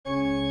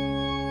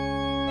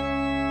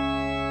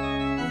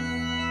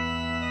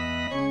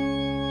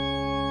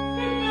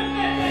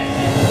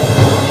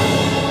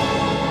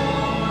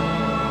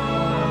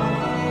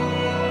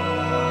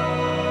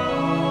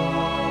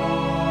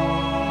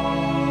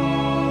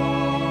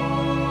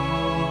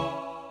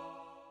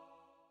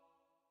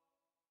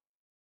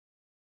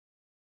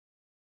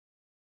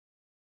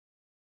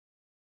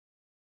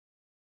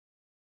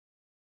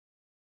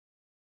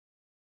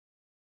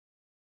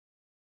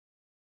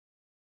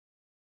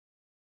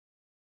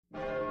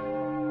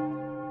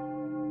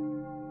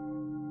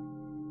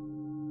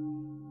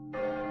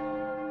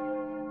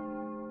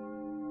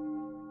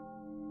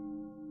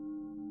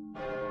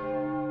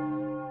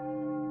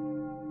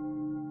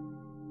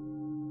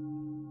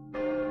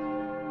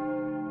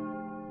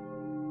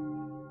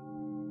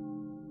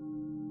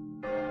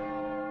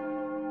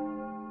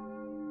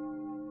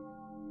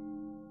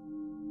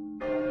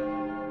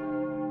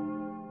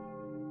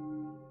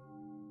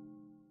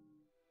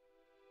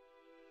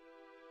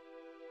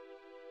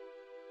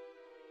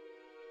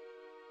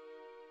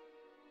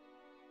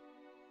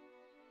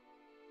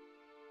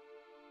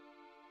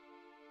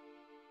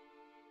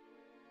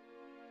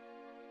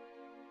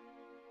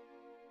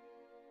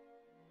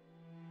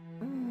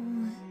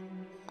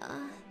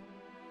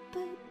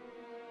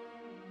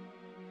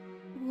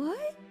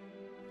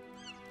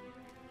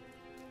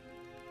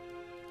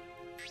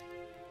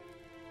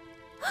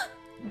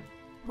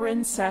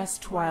Princess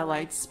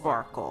Twilight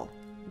Sparkle.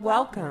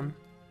 Welcome.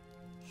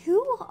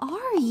 Who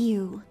are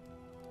you?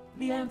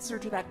 The answer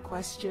to that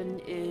question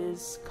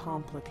is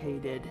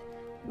complicated.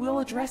 We'll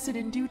address it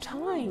in due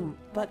time,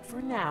 but for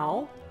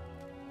now,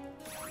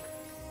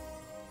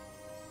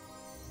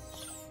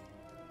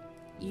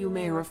 you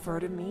may refer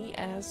to me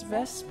as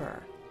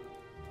Vesper.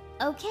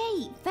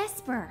 Okay,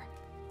 Vesper.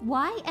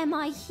 Why am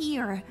I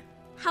here?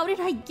 How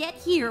did I get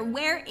here?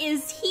 Where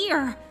is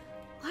here?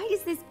 Why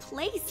does this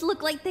place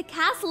look like the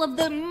castle of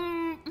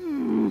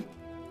the...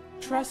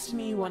 Trust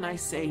me when I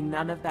say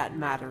none of that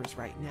matters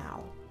right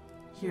now.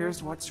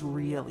 Here's what's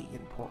really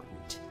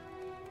important.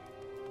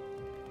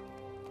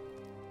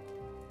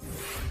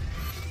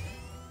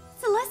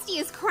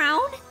 Celestia's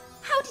crown?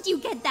 How did you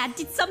get that?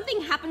 Did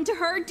something happen to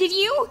her? Did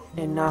you?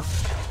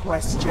 Enough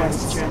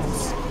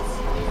questions.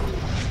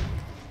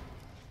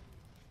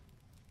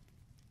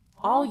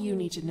 All you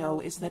need to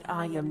know is that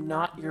I am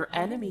not your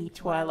enemy,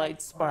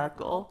 Twilight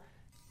Sparkle.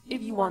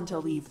 If you want to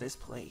leave this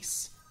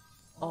place,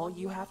 all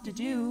you have to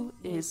do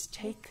is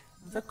take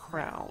the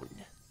crown.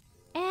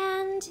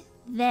 And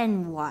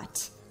then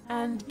what?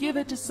 And give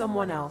it to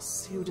someone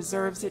else who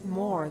deserves it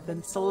more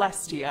than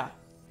Celestia.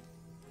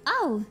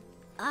 Oh,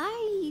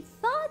 I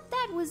thought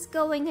that was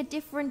going a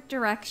different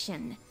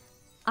direction.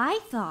 I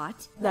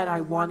thought... That I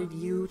wanted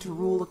you to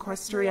rule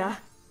Equestria?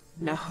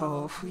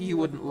 No, you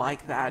wouldn't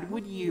like that,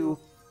 would you?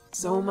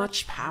 So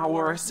much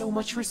power, so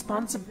much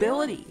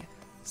responsibility,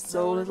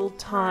 so little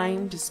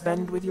time to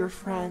spend with your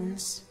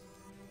friends.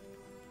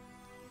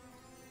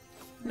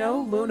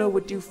 No, Luna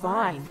would do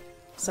fine.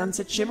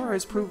 Sunset Shimmer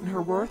has proven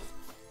her worth.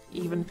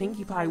 Even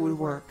Pinkie Pie would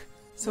work,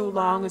 so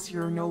long as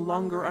you're no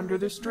longer under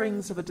the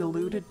strings of a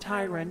deluded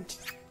tyrant.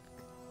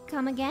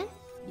 Come again?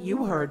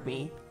 You heard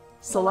me.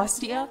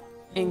 Celestia,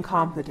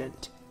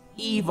 incompetent.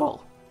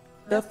 Evil.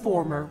 The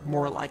former,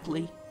 more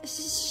likely.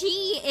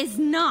 She is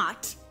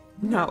not.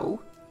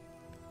 No.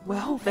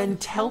 Well, then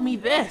tell me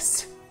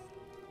this.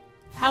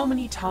 How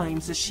many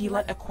times has she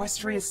let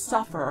Equestria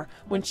suffer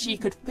when she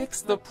could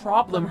fix the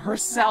problem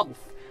herself?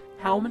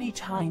 How many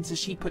times has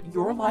she put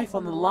your life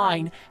on the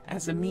line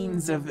as a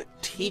means of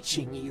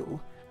teaching you?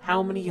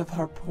 How many of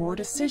her poor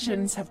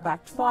decisions have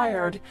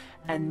backfired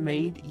and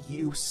made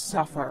you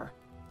suffer?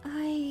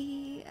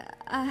 Can't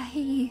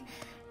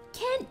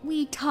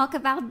we talk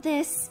about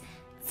this?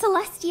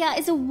 Celestia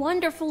is a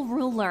wonderful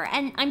ruler,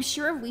 and I'm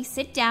sure if we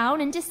sit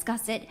down and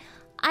discuss it,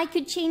 I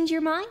could change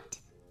your mind?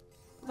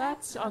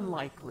 That's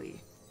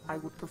unlikely. I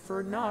would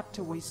prefer not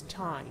to waste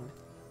time.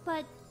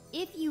 But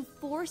if you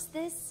force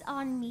this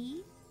on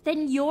me,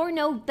 then you're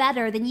no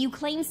better than you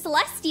claim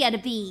Celestia to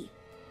be.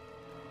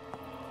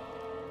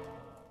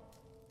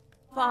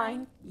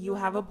 Fine, you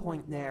have a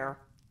point there.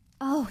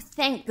 Oh,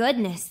 thank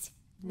goodness.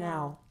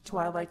 Now,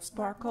 Twilight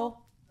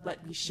Sparkle,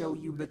 let me show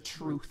you the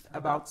truth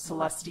about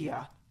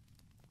Celestia.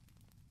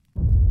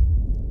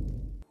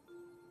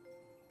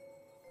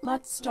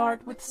 Let's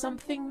start with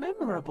something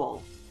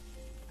memorable.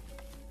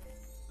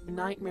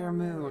 Nightmare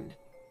Moon.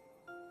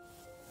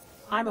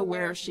 I'm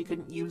aware she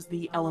couldn't use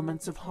the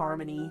elements of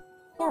harmony,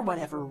 for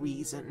whatever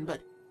reason,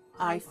 but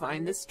I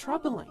find this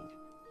troubling.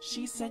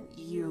 She sent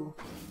you,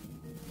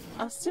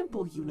 a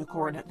simple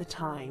unicorn at the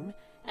time,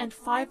 and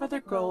 5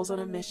 other girls on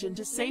a mission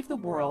to save the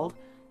world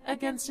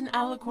against an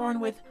alicorn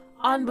with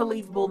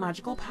unbelievable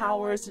magical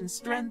powers and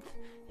strength,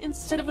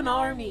 instead of an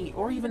army,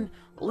 or even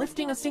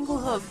lifting a single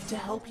hoof to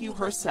help you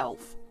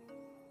herself.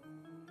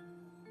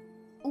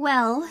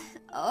 Well,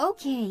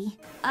 okay.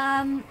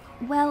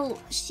 Well,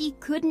 she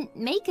couldn't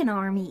make an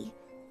army.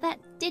 That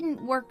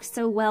didn't work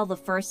so well the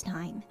first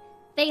time.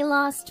 They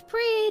lost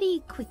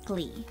pretty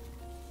quickly.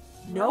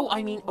 No,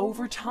 I mean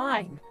over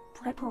time.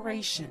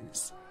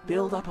 Preparations.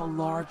 Build up a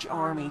large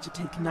army to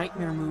take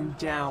Nightmare Moon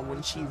down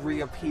when she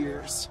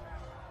reappears.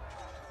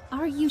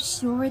 Are you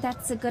sure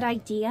that's a good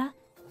idea?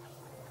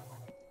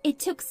 It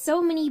took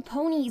so many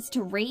ponies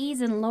to raise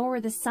and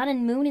lower the sun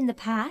and moon in the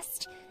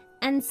past,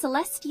 and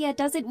Celestia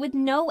does it with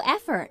no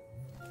effort.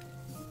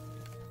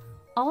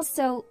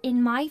 Also,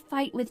 in my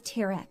fight with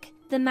Tirek,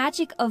 the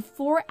magic of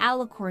 4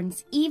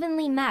 alicorns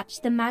evenly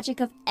matched the magic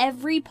of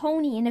every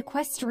pony in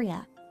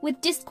Equestria, with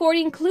Discord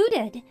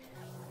included.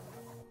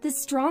 The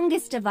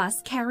strongest of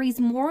us carries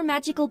more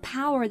magical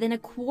power than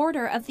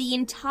 1/4 of the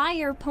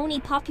entire pony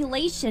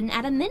population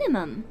at a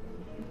minimum.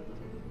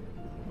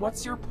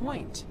 What's your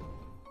point?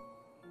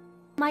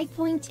 My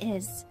point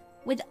is,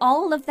 with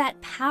all of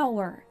that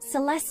power,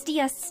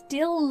 Celestia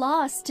still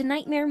lost to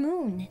Nightmare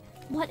Moon.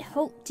 What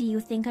hope do you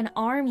think an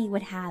army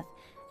would have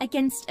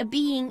against a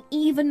being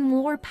even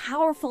more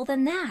powerful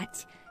than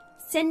that?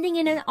 Sending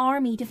in an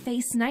army to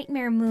face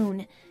Nightmare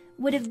Moon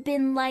would have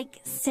been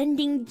like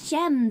sending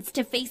gems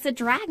to face a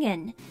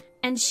dragon,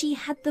 and she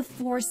had the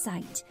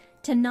foresight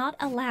to not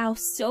allow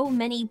so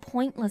many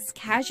pointless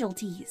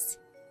casualties.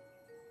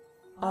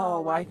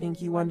 Oh, I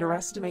think you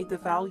underestimate the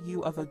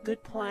value of a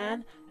good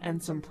plan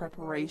and some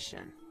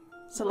preparation.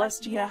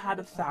 Celestia had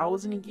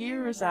 1,000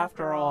 years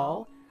after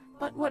all,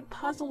 but what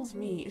puzzles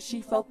me is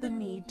she felt the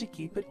need to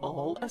keep it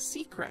all a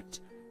secret,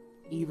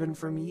 even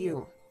from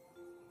you.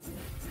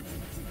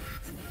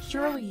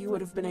 Surely you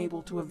would have been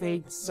able to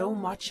evade so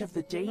much of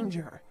the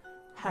danger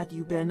had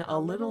you been a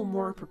little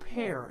more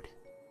prepared.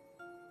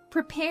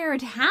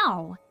 Prepared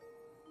how?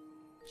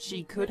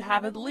 She could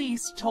have at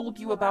least told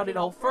you about it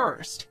all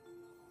first.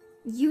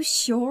 You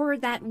sure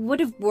that would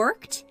have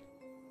worked?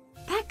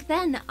 Back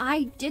then,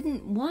 I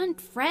didn't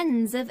want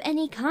friends of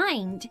any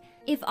kind.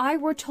 If I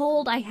were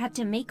told I had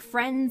to make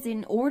friends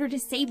in order to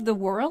save the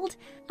world,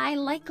 I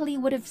likely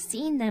would have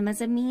seen them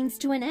as a means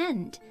to an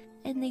end,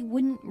 and they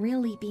wouldn't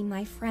really be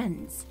my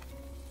friends.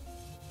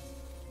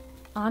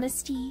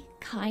 Honesty,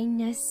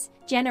 kindness,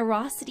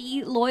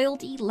 generosity,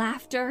 loyalty,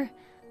 laughter.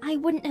 I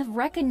wouldn't have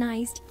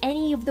recognized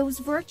any of those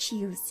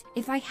virtues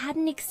if I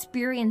hadn't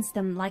experienced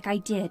them like I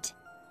did.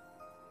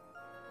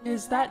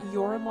 Is that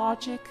your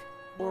logic,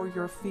 or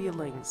your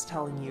feelings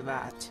telling you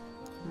that?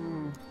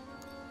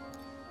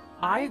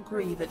 I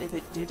agree that if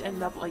it did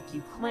end up like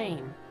you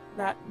claim,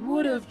 that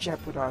would have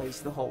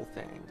jeopardized the whole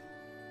thing.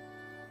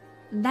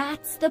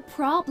 That's the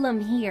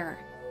problem here.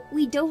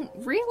 We don't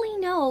really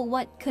know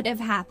what could have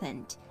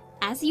happened.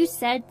 As you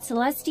said,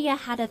 Celestia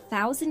had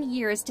 1,000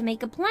 years to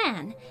make a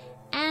plan,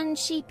 and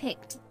she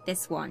picked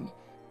this one.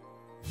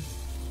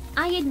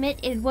 I admit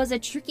it was a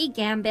tricky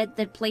gambit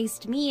that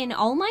placed me and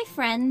all my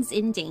friends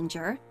in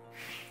danger,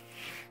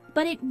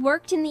 but it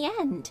worked in the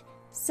end,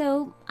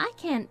 so I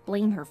can't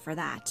blame her for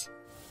that.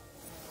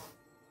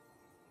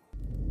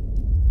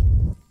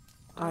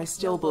 I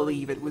still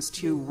believe it was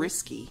too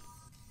risky.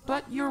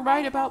 But you're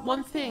right about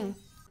one thing.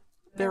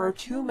 There are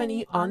too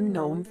many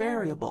unknown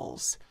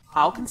variables.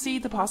 I'll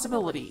concede the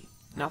possibility,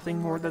 nothing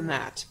more than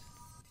that.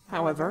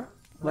 However,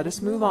 let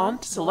us move on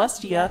to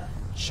Celestia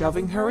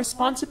shoving her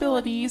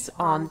responsibilities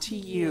onto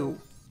you.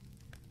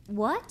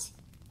 What?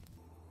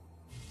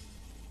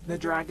 The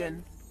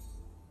dragon.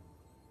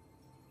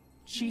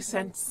 She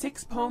sent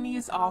 6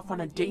 ponies off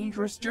on a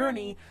dangerous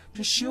journey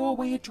to shoo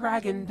away a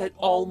dragon that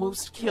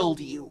almost killed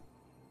you.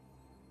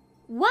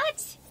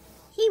 What?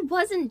 He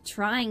wasn't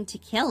trying to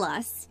kill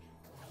us.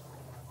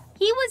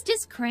 He was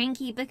just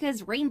cranky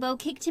because Rainbow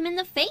kicked him in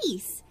the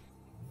face.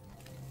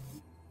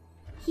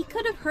 He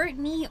could have hurt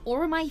me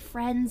or my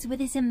friends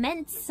with his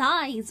immense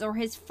size or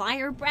his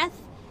fire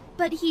breath,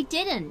 but he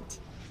didn't.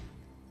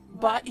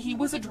 But he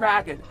was a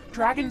dragon.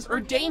 Dragons are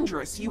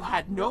dangerous. You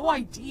had no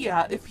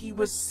idea if he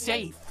was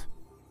safe.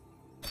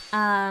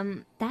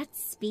 That's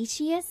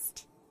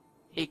speciest?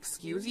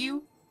 Excuse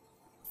you?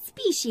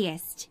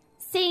 Speciest.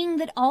 Saying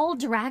that all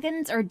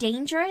dragons are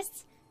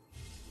dangerous?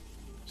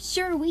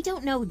 Sure, we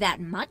don't know that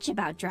much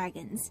about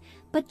dragons,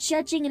 but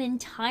judging an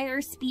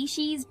entire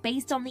species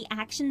based on the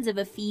actions of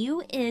a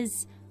few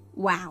is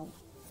wow.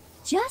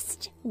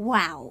 Just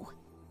wow.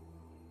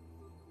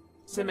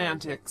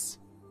 Semantics.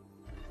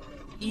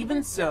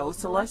 Even so,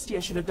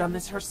 Celestia should have done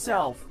this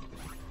herself.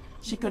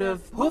 She could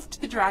have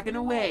hoofed the dragon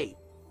away.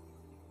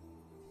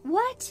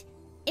 What?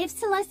 If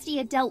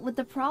Celestia dealt with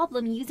the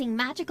problem using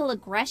magical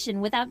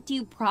aggression without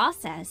due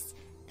process,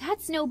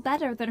 that's no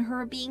better than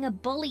her being a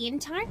bully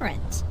and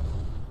tyrant.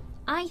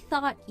 I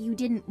thought you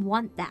didn't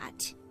want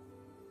that.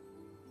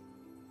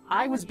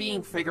 I was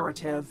being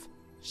figurative.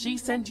 She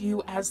sent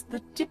you as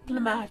the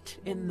diplomat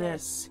in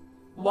this.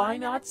 Why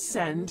not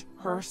send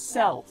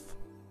herself?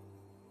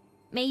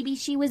 Maybe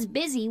she was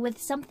busy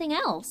with something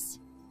else.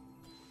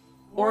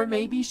 Or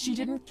maybe she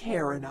didn't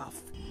care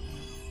enough.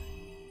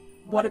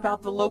 What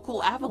about the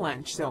local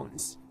avalanche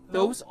zones?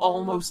 Those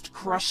almost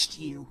crushed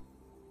you.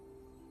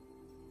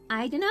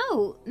 I don't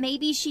know.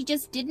 Maybe she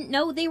just didn't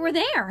know they were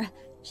there.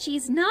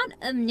 She's not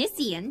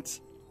omniscient.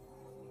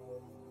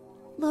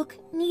 Look,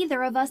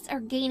 neither of us are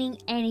gaining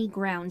any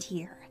ground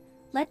here.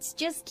 Let's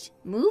just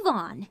move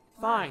on.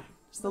 Fine.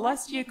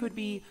 Celestia could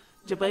be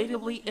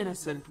debatably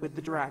innocent with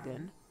the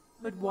dragon,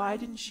 but why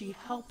didn't she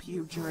help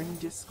you during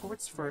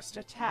Discord's first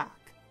attack?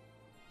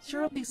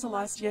 Surely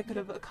Celestia could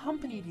have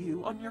accompanied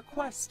you on your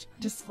quest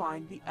to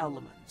find the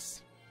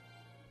elements.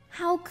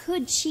 How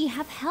could she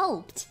have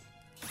helped?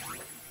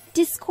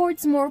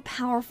 Discord's more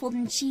powerful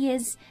than she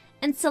is,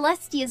 and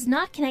Celestia's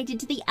not connected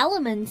to the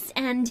elements,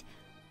 and...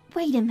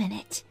 Wait a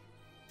minute.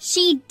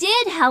 She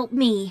did help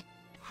me!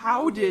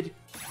 How did...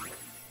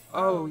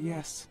 Oh,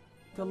 yes.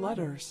 The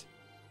letters.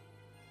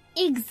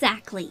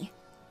 Exactly.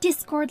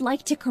 Discord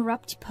liked to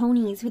corrupt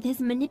ponies with his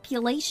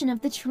manipulation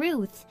of the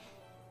truth.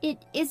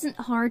 It isn't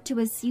hard to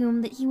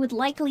assume that he would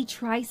likely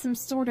try some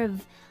sort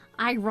of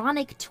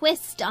ironic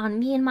twist on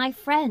me and my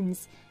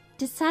friends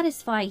to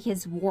satisfy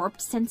his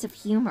warped sense of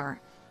humor.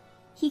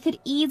 He could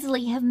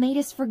easily have made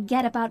us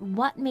forget about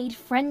what made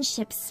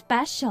friendship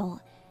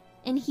special.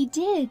 And he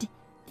did.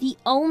 The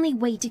only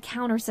way to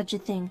counter such a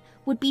thing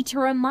would be to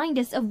remind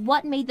us of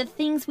what made the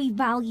things we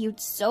valued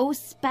so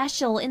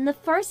special in the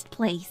first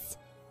place.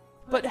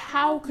 But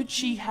how could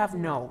she have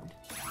known?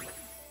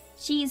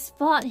 She's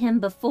fought him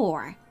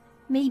before.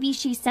 Maybe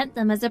she sent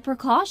them as a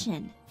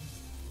precaution.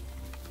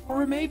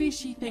 Or maybe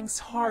she thinks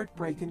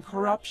heartbreak and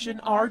corruption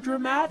are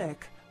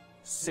dramatic.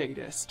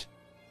 Sadist.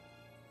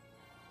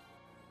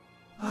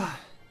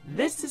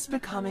 This is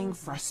becoming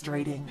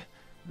frustrating.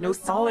 No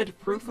solid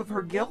proof of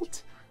her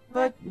guilt,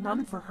 but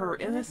none for her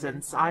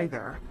innocence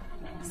either.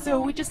 So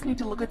we just need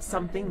to look at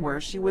something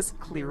where she was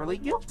clearly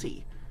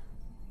guilty.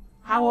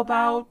 How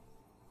about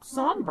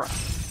Sombra?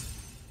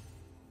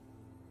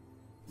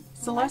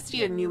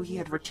 Celestia knew he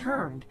had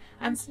returned,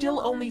 and still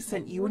only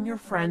sent you and your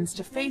friends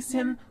to face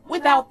him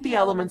without the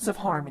elements of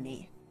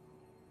harmony.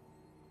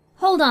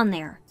 Hold on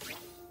there.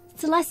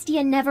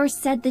 Celestia never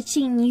said that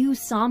she knew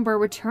Sombra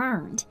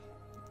returned.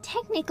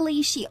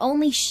 Technically, she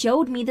only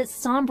showed me that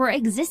Sombra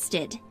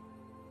existed.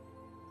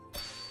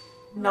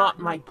 Not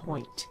my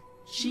point.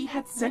 She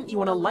had sent you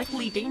on a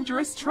likely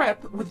dangerous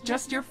trip with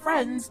just your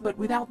friends, but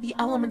without the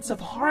elements of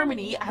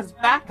harmony as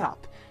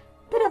backup.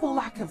 Bit of a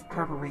lack of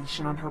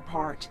preparation on her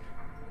part.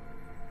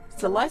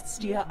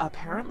 Celestia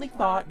apparently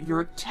thought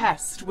your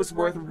test was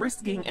worth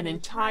risking an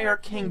entire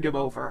kingdom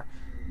over.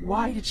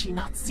 Why did she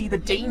not see the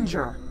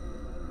danger?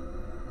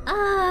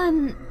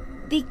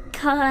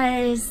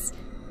 Because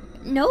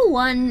no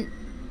one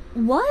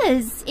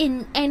was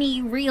in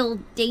any real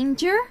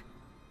danger.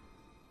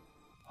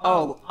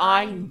 Oh,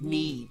 I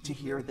need to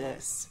hear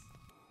this.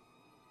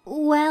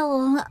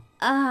 Well,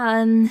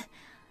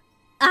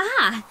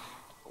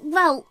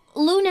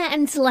 Luna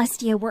and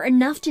Celestia were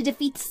enough to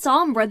defeat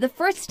Sombra the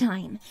first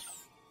time.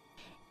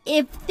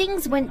 If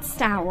things went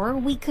sour,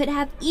 we could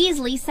have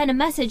easily sent a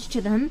message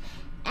to them,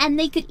 and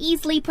they could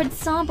easily put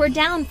Sombra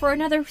down for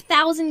another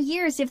 1,000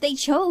 years if they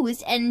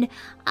chose, and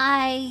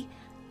I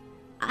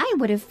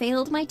would have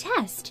failed my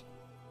test.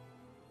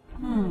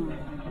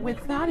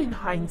 With that in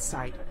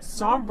hindsight,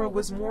 Sombra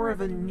was more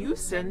of a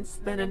nuisance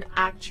than an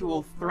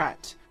actual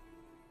threat.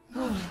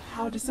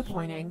 How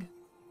disappointing.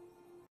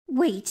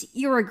 Wait,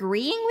 you're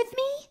agreeing with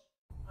me?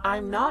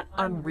 I'm not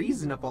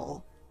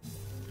unreasonable.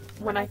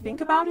 When I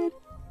think about it,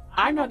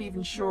 I'm not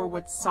even sure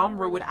what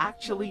Sombra would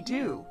actually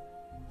do.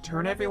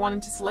 Turn everyone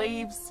into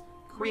slaves?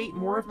 Create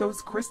more of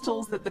those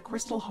crystals that the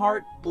Crystal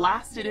Heart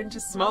blasted into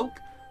smoke?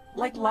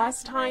 Like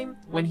last time,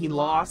 when he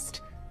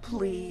lost?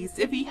 Please,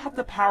 if he had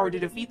the power to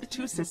defeat the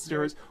two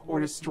sisters or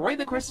destroy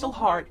the Crystal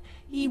Heart,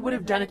 he would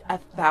have done it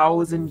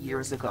 1,000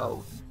 years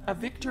ago. A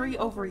victory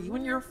over you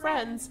and your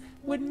friends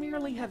would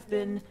merely have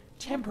been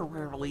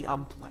temporarily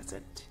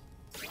unpleasant.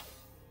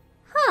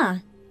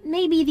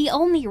 Maybe the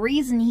only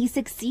reason he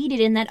succeeded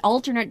in that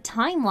alternate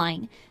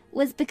timeline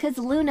was because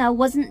Luna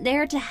wasn't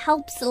there to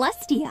help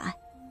Celestia.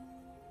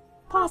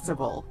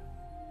 Possible.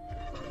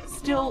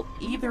 Still,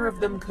 either of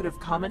them could have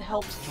come and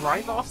helped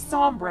drive off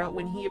Sombra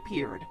when he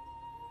appeared.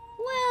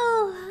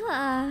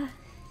 Well,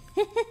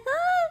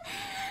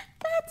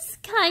 that's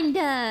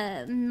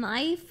kinda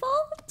my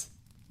fault.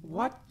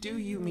 What do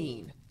you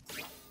mean?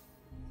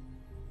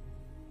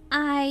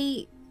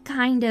 I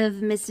kind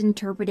of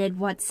misinterpreted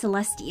what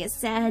Celestia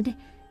said.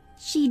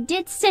 She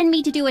did send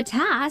me to do a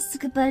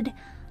task, but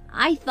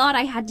I thought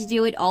I had to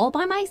do it all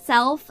by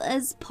myself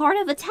as part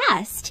of a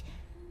test.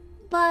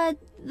 But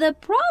the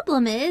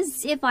problem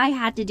is, if I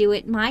had to do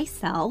it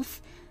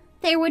myself,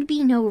 there would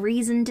be no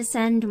reason to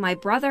send my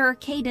brother,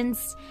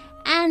 Cadence,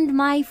 and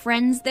my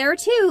friends there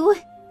too.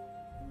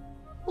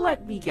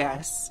 Let me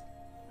guess.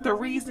 The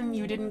reason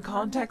you didn't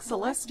contact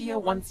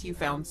Celestia once you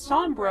found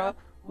Sombra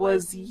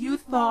was you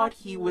thought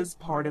he was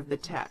part of the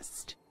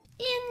test.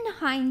 In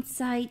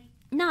hindsight,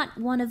 not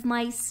one of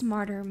my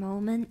smarter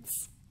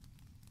moments.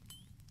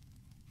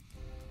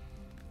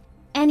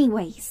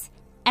 Anyways,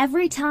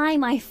 every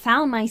time I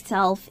found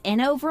myself in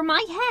over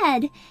my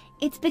head,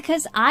 it's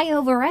because I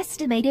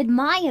overestimated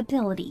my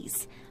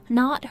abilities,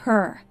 not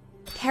her.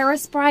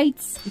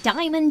 Parasprites,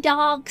 diamond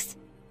dogs,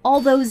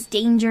 all those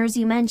dangers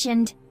you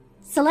mentioned.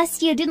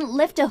 Celestia didn't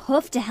lift a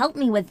hoof to help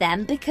me with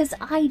them because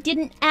I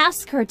didn't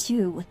ask her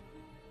to.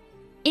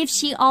 If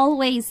she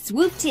always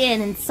swooped in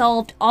and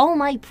solved all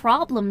my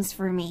problems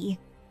for me,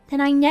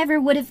 then I never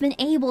would have been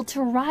able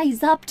to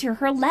rise up to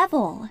her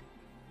level.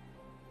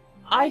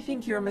 I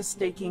think you're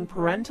mistaking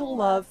parental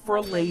love for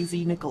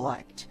lazy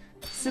neglect.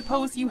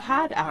 Suppose you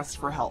had asked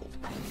for help.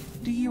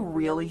 Do you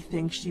really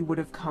think she would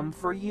have come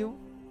for you?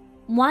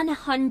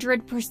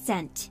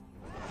 100%.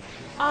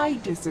 I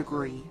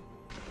disagree.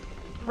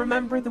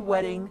 Remember the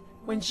wedding,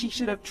 when she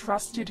should have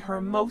trusted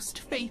her most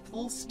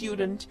faithful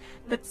student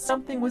that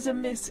something was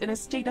amiss in a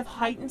state of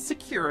heightened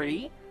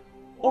security?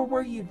 Or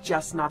were you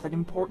just not that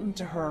important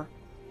to her?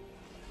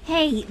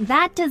 Hey,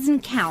 that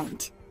doesn't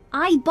count.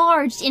 I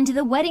barged into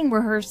the wedding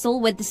rehearsal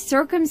with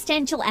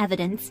circumstantial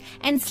evidence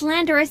and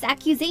slanderous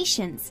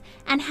accusations,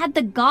 and had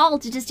the gall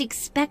to just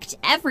expect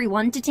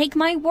everyone to take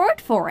my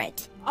word for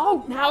it.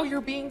 Oh, now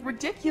you're being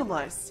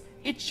ridiculous.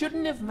 It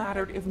shouldn't have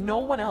mattered if no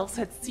one else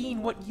had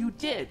seen what you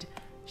did.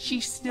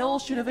 She still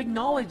should have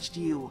acknowledged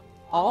you.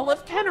 All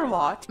of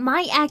Canterlot.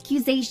 My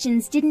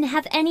accusations didn't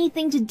have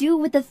anything to do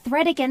with the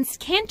threat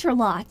against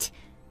Canterlot.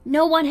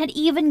 No one had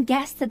even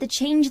guessed that the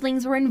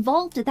changelings were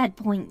involved at that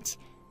point.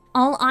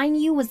 All I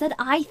knew was that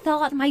I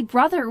thought my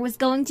brother was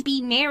going to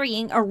be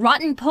marrying a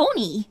rotten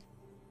pony.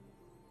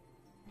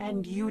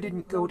 And you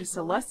didn't go to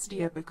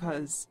Celestia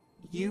because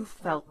you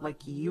felt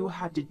like you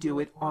had to do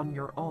it on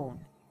your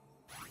own.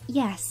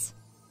 Yes.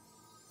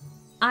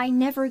 I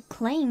never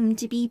claimed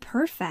to be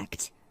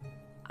perfect.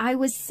 I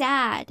was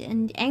sad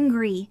and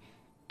angry,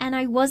 and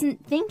I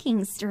wasn't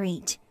thinking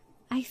straight.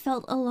 I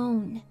felt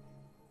alone.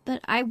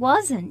 But I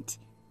wasn't.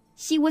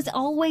 She was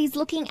always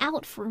looking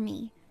out for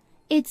me.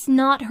 It's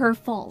not her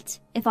fault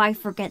if I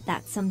forget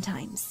that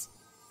sometimes.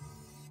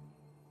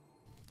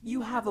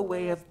 You have a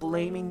way of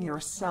blaming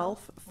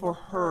yourself for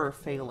her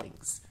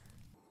failings.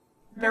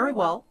 Very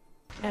well.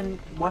 And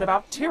what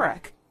about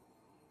Tirek?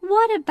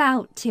 What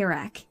about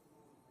Tirek?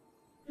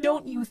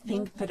 Don't you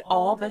think that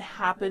all that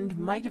happened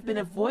might have been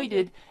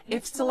avoided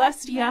if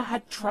Celestia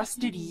had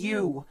trusted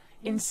you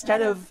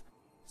instead of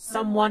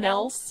someone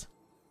else?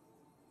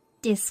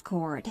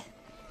 Discord.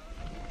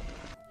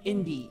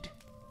 Indeed.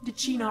 Did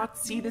she not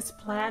see this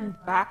plan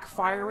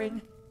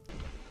backfiring?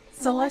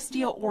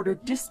 Celestia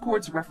ordered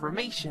Discord's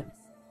reformation.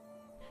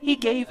 He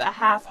gave a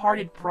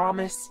half-hearted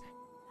promise,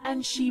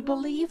 and she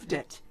believed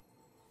it.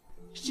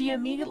 She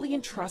immediately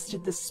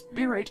entrusted the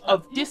spirit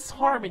of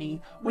disharmony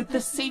with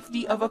the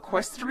safety of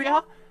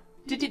Equestria.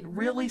 Did it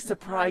really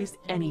surprise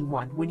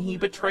anyone when he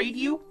betrayed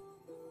you?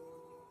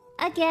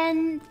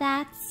 Again,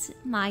 that's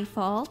my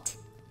fault.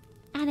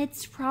 And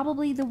it's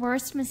probably the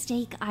worst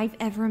mistake I've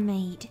ever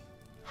made.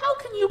 How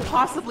can you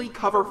possibly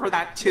cover for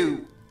that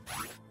too?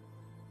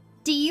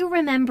 Do you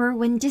remember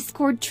when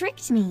Discord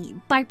tricked me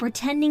by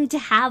pretending to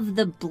have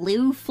the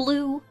blue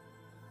flu?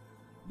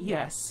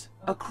 Yes,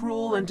 a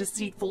cruel and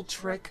deceitful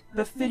trick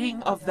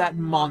befitting of that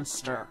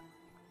monster.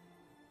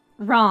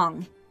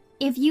 Wrong.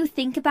 If you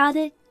think about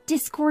it,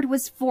 Discord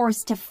was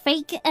forced to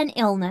fake an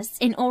illness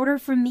in order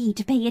for me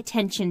to pay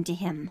attention to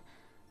him.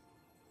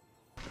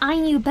 I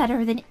knew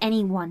better than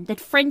anyone that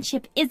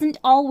friendship isn't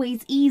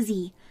always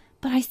easy,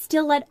 but I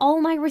still let all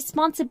my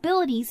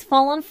responsibilities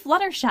fall on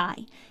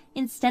Fluttershy,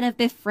 instead of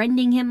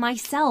befriending him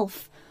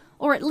myself,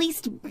 or at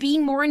least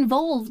being more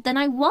involved than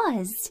I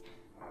was.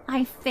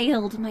 I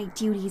failed my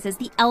duties as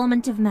the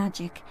element of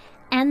magic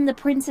and the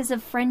princess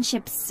of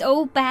friendship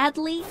so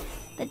badly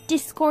that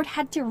Discord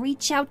had to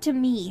reach out to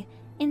me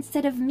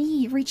instead of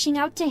me reaching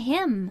out to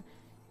him.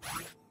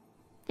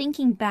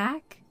 Thinking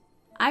back,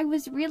 I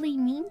was really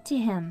mean to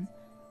him,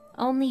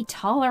 only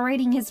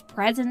tolerating his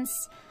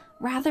presence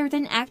rather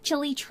than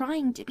actually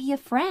trying to be a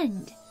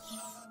friend.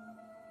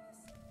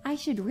 I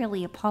should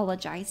really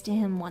apologize to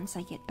him once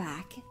I get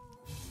back.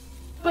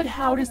 But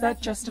how does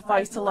that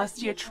justify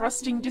Celestia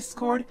trusting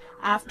Discord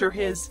after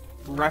his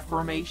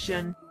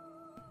reformation?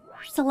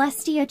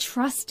 Celestia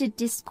trusted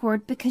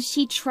Discord because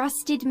she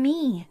trusted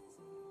me.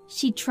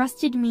 She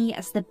trusted me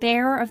as the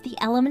bearer of the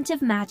element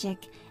of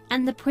magic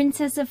and the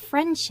princess of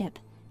friendship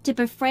to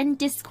befriend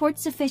Discord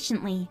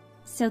sufficiently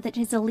so that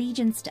his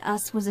allegiance to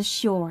us was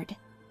assured.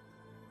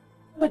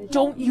 But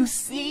don't you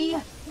see?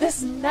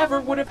 This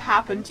never would have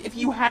happened if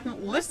you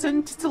hadn't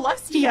listened to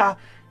Celestia.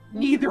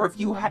 Neither of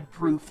you had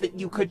proof that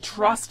you could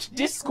trust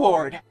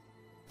Discord.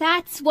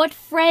 That's what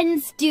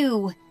friends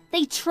do.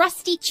 They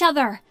trust each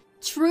other.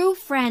 True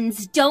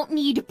friends don't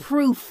need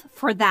proof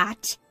for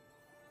that.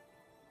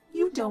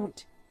 You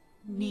don't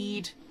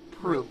need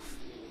proof.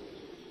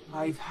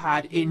 I've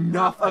had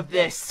enough of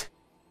this.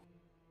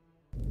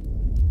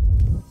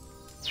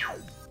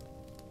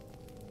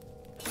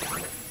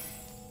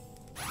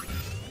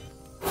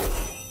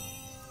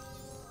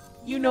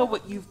 You know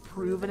what you've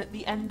proven at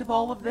the end of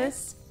all of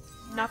this?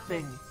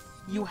 Nothing.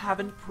 You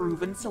haven't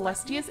proven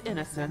Celestia's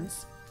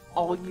innocence.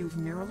 All you've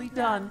merely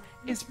done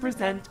is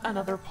present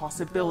another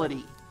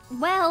possibility.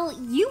 Well,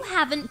 you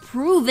haven't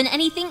proven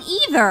anything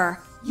either.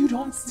 You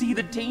don't see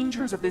the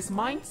dangers of this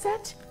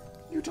mindset?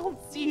 You don't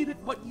see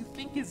that what you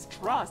think is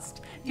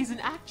trust is in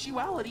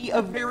actuality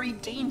a very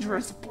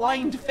dangerous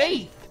blind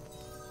faith?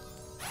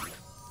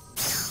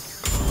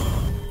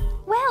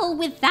 Well,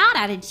 with that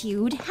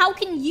attitude, how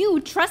can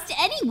you trust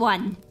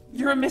anyone?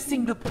 You're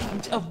missing the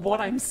point of what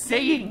I'm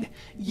saying.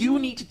 You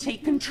need to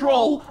take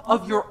control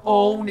of your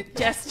own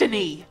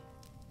destiny.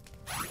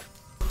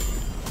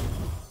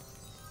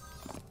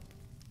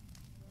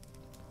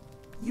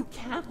 You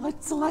can't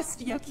let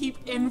Celestia keep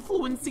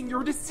influencing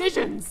your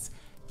decisions.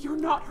 You're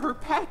not her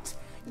pet.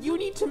 You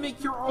need to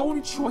make your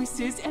own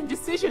choices and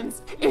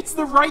decisions. It's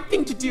the right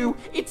thing to do.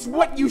 It's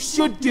what you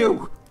should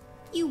do.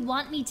 You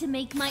want me to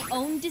make my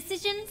own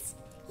decisions?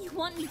 You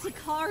want me to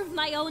carve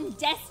my own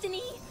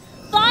destiny?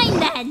 Fine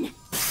then!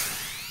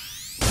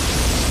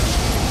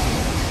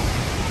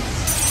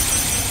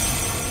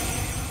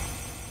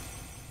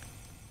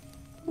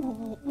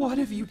 What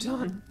have you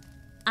done?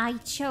 I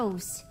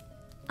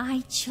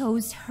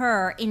chose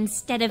her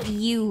instead of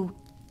you.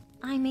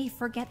 I may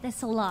forget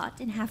this a lot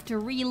and have to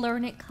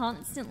relearn it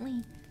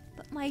constantly,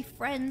 but my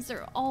friends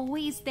are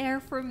always there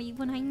for me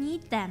when I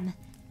need them.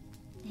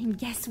 And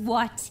guess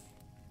what?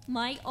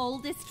 My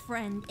oldest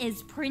friend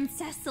is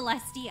Princess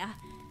Celestia,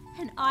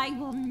 and I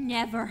will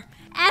never,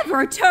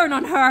 ever turn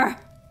on her!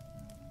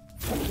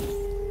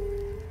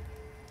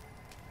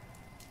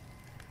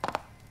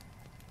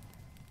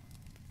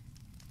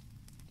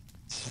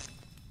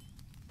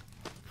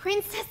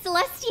 Princess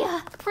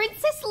Celestia!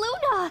 Princess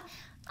Luna!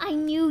 I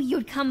knew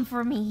you'd come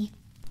for me.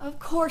 Of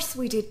course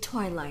we did,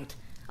 Twilight.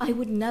 I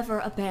would never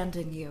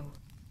abandon you.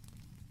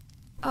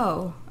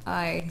 Oh,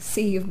 I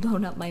see you've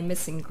blown up my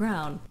missing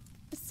crown.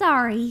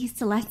 Sorry,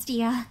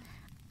 Celestia.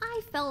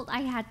 I felt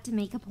I had to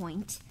make a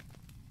point.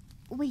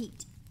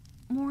 Wait,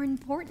 more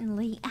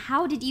importantly,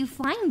 how did you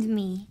find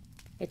me?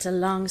 It's a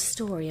long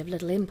story of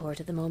little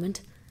import at the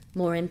moment.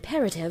 More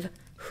imperative,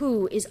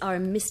 who is our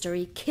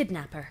mystery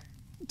kidnapper?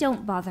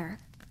 Don't bother.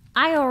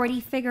 I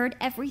already figured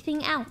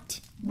everything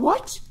out.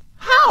 What?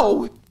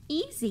 How?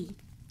 Easy.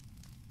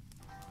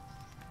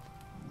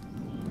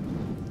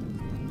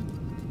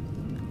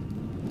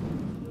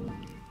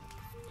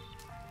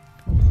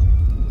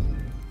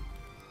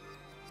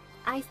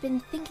 I've been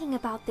thinking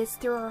about this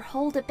through our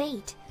whole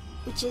debate,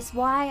 which is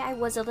why I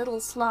was a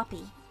little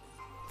sloppy.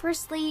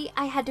 Firstly,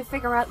 I had to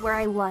figure out where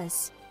I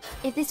was.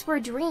 If this were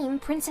a dream,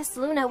 Princess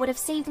Luna would have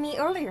saved me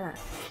earlier.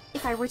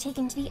 If I were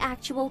taken to the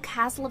actual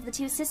Castle of the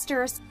Two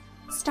Sisters,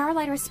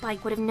 Starlight or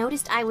Spike would have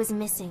noticed I was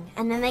missing,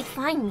 and then they'd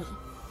find me.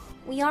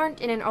 We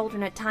aren't in an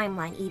alternate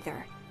timeline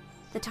either.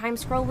 The time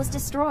scroll was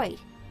destroyed.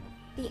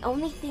 The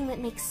only thing that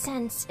makes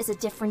sense is a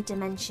different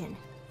dimension.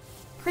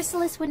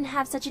 Chrysalis wouldn't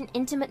have such an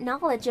intimate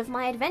knowledge of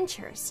my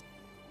adventures.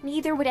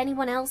 Neither would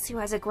anyone else who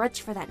has a grudge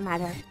for that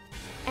matter.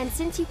 And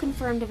since you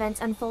confirmed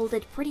events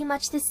unfolded pretty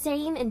much the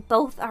same in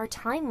both our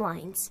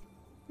timelines,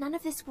 none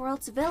of this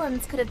world's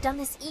villains could have done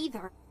this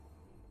either.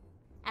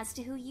 As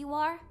to who you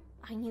are,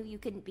 I knew you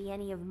couldn't be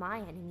any of my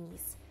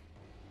enemies.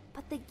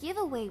 But the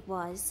giveaway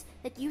was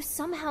that you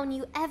somehow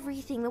knew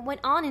everything that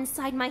went on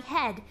inside my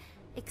head,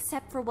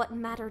 except for what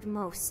mattered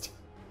most.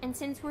 And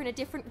since we're in a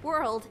different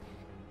world,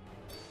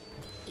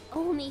 the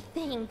only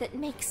thing that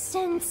makes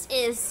sense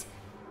is...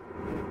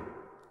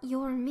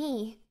 you're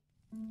me.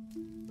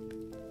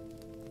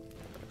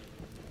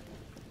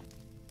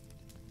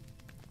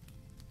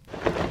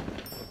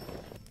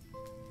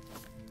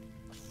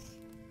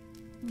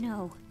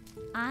 No,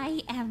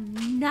 I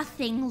am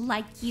nothing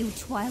like you,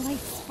 Twilight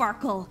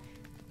Sparkle.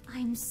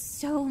 I'm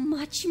so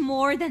much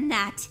more than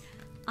that.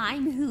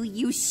 I'm who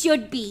you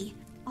should be.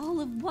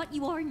 All of what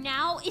you are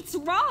now, it's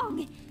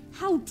wrong.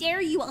 How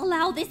dare you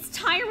allow this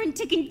tyrant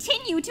to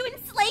continue to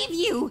enslave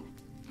you?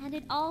 And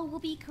it all will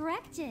be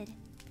corrected,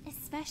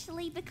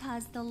 especially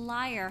because the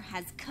liar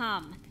has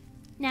come.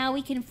 Now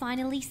we can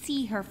finally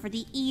see her for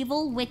the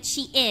evil witch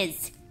she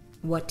is.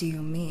 What do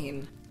you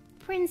mean?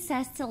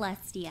 Princess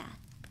Celestia,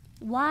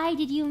 why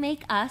did you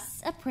make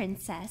us a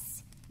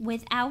princess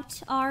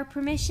without our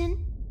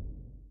permission?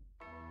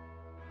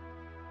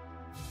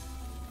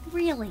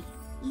 Really,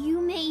 you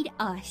made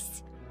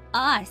us,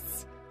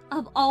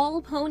 of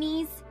all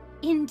ponies,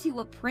 into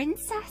a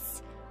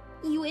princess?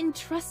 You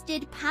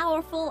entrusted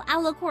powerful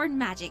alicorn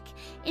magic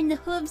in the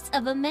hooves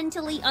of a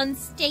mentally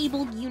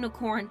unstable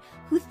unicorn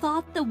who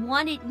thought the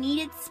one it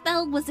needed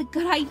spell was a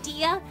good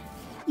idea?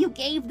 You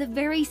gave the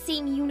very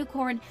same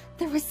unicorn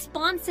the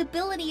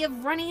responsibility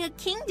of running a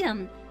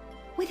kingdom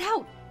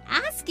without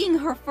asking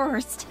her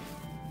first.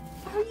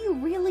 Are you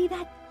really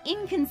that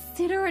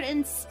inconsiderate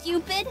and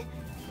stupid?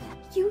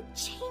 You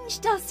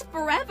changed us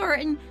forever,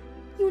 and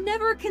you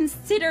never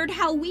considered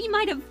how we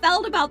might have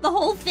felt about the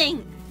whole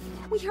thing.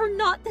 We are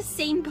not the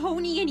same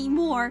pony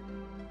anymore.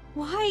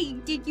 Why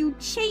did you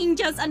change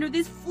us under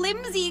this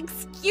flimsy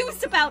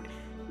excuse about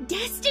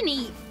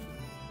destiny?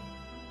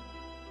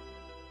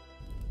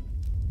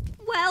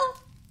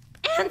 Well,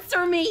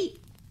 answer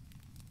me!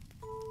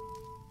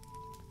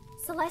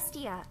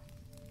 Celestia,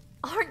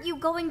 aren't you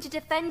going to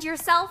defend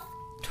yourself?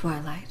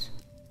 Twilight,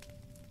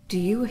 do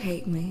you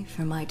hate me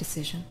for my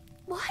decision?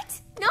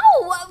 What? No,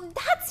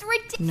 that's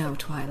ridiculous. No,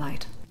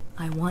 Twilight.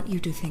 I want you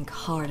to think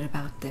hard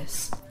about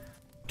this.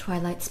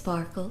 Twilight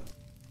Sparkle,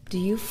 do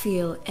you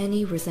feel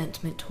any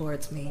resentment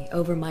towards me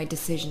over my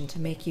decision to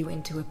make you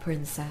into a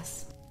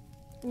princess?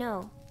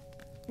 No,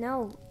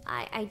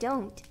 I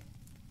don't.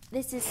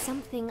 This is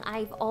something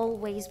I've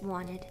always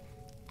wanted,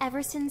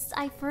 ever since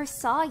I first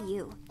saw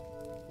you.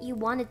 You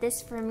wanted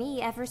this for me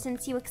ever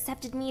since you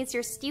accepted me as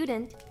your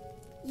student.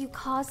 You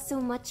caused so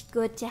much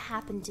good to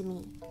happen to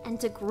me, and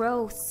to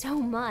grow so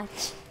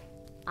much.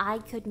 I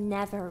could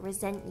never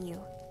resent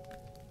you.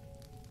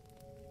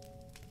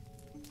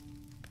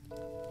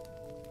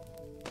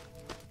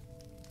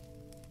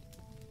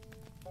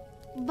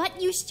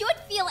 But you should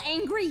feel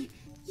angry!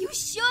 You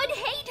should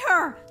hate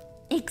her!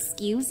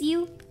 Excuse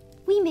you?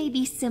 We may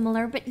be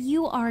similar, but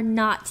you are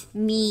not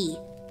me.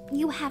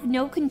 You have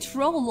no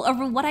control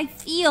over what I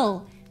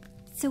feel.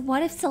 So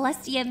what if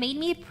Celestia made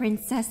me a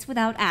princess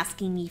without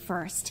asking me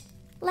first?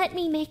 Let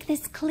me make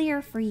this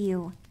clear for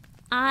you.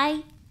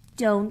 I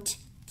don't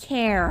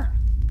care.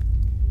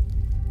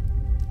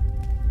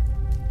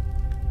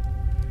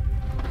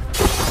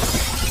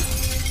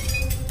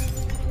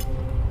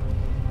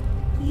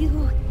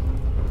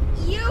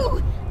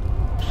 You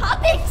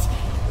puppet!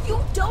 You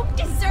don't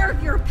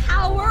deserve your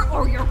power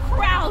or your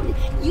crown!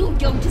 You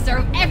don't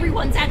deserve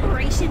everyone's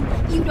admiration!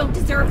 You don't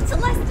deserve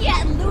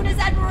Celestia and Luna's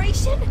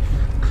admiration!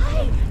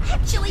 I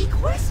actually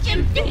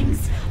question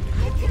things!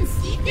 I can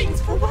see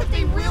things for what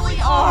they really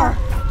are!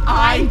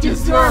 I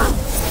deserve...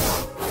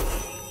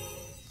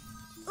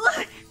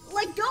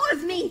 Let go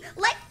of me!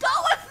 Let go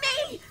of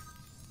me!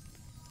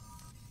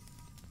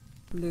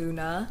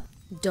 Luna?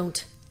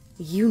 Don't.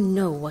 You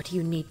know what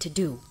you need to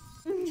do.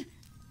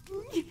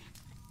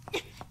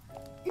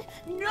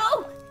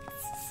 No!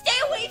 Stay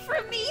away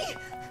from me!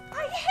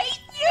 I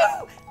hate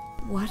you!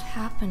 What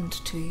happened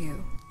to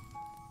you?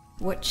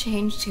 What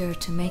changed here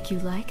to make you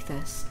like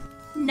this?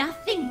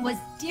 Nothing was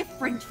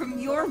different from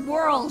your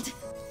world.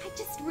 I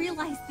just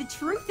realized the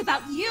truth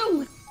about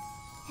you.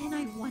 And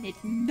I wanted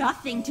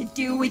nothing to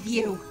do with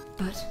you.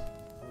 But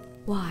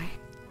why?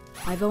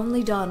 I've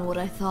only done what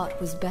I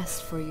thought was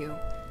best for you.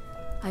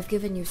 I've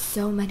given you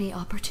so many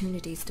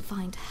opportunities to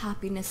find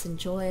happiness and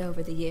joy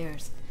over the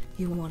years.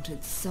 You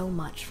wanted so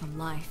much from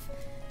life,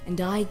 and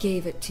I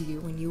gave it to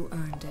you when you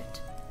earned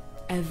it.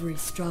 Every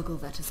struggle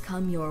that has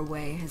come your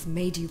way has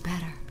made you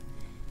better.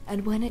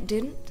 And when it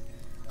didn't,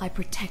 I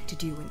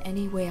protected you in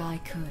any way I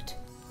could.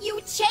 You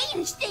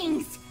changed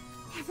things!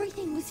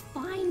 Everything was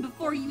fine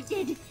before you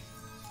did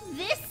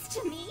this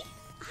to me.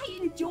 I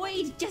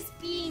enjoyed just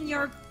being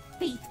your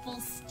faithful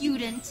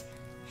student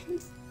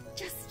and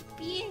just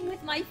being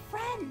with my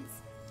friends.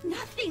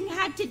 Nothing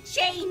had to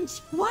change.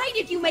 Why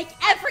did you make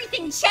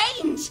everything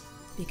change?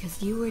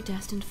 Because you were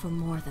destined for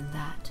more than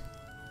that.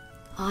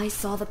 I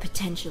saw the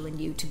potential in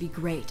you to be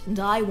great, and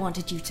I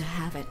wanted you to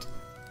have it.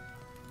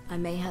 I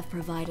may have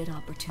provided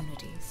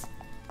opportunities,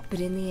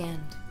 but in the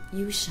end,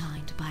 you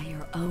shined by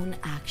your own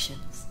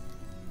actions.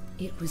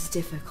 It was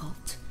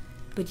difficult,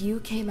 but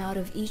you came out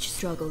of each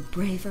struggle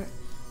braver,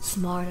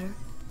 smarter,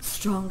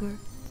 stronger,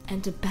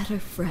 and a better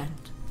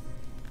friend.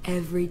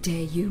 Every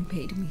day you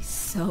made me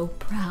so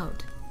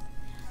proud.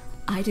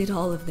 I did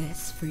all of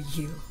this for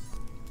you,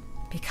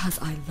 because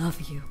I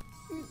love you.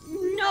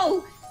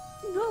 No,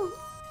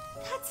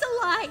 that's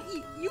a lie.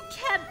 You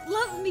can't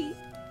love me.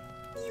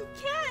 You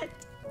can't.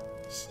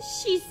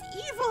 She's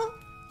evil.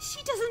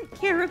 She doesn't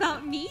care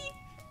about me.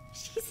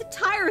 She's a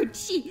tyrant.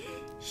 She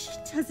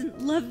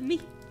doesn't love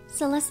me.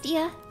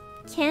 Celestia,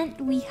 can't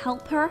we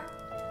help her?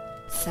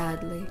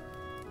 Sadly,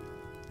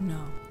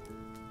 no.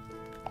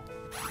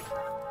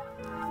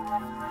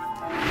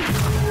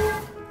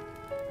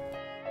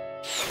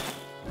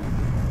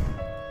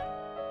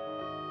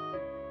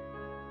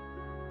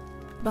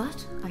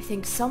 But I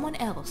think someone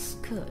else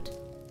could.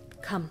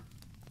 Come.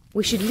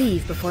 We should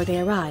leave before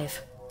they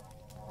arrive.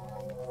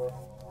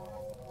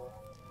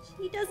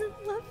 She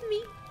doesn't love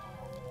me.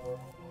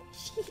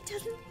 She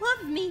doesn't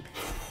love me.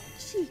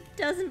 She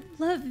doesn't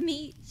love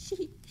me.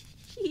 She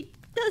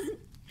doesn't.